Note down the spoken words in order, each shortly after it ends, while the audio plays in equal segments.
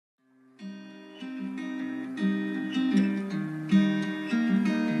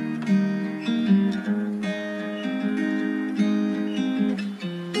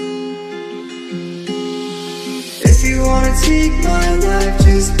wanna take my life,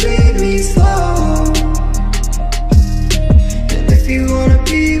 just bleed me slow. And if you wanna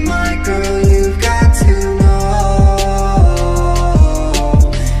be my girl, you've got to know.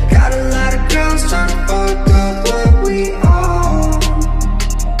 Got a lot of girls trying to fuck up what we own.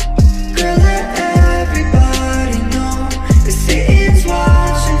 Girl, let everybody know that Satan's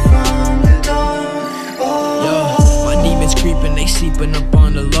watching from the door. Yo, my demons creeping, they seeping up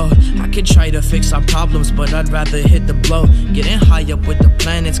on the low. I could try to fix our problems, but I'd rather hit the blow. Getting high up with the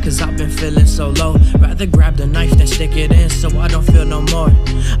planets, cause I've been feeling so low. Rather grab the knife than stick it in, so I don't feel no more.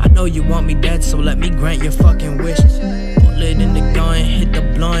 I know you want me dead, so let me grant your fucking wish. Bullet in the gun, hit the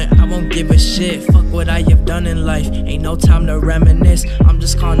blunt, I won't give a shit. Fuck what I have done in life, ain't no time to reminisce. I'm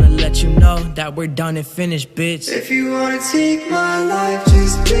just gonna let you know that we're done and finished, bitch. If you wanna take my life,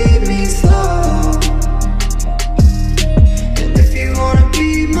 just bleed me slow. And if you wanna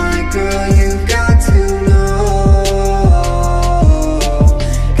be my girl, you've got to know.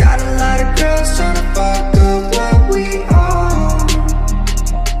 Got a lot of girls trying to fuck up what we own.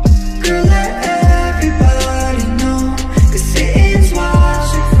 Girl, let everybody know, cause Satan's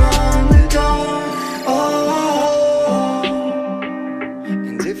watching from the door. Oh,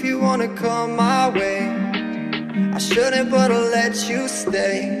 and if you wanna come my way, I shouldn't, but I'll let you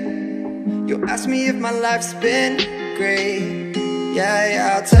stay. You ask me if my life's been great.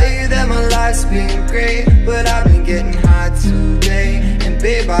 Yeah, I'll tell you that my life's been great, but I've been getting high today. And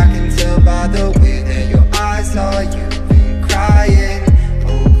babe, I can tell by the way that your eyes are, you've been crying,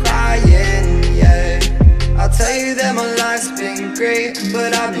 oh crying, yeah. I'll tell you that my life's been great,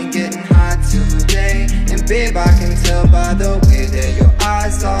 but I've been getting high today. And babe, I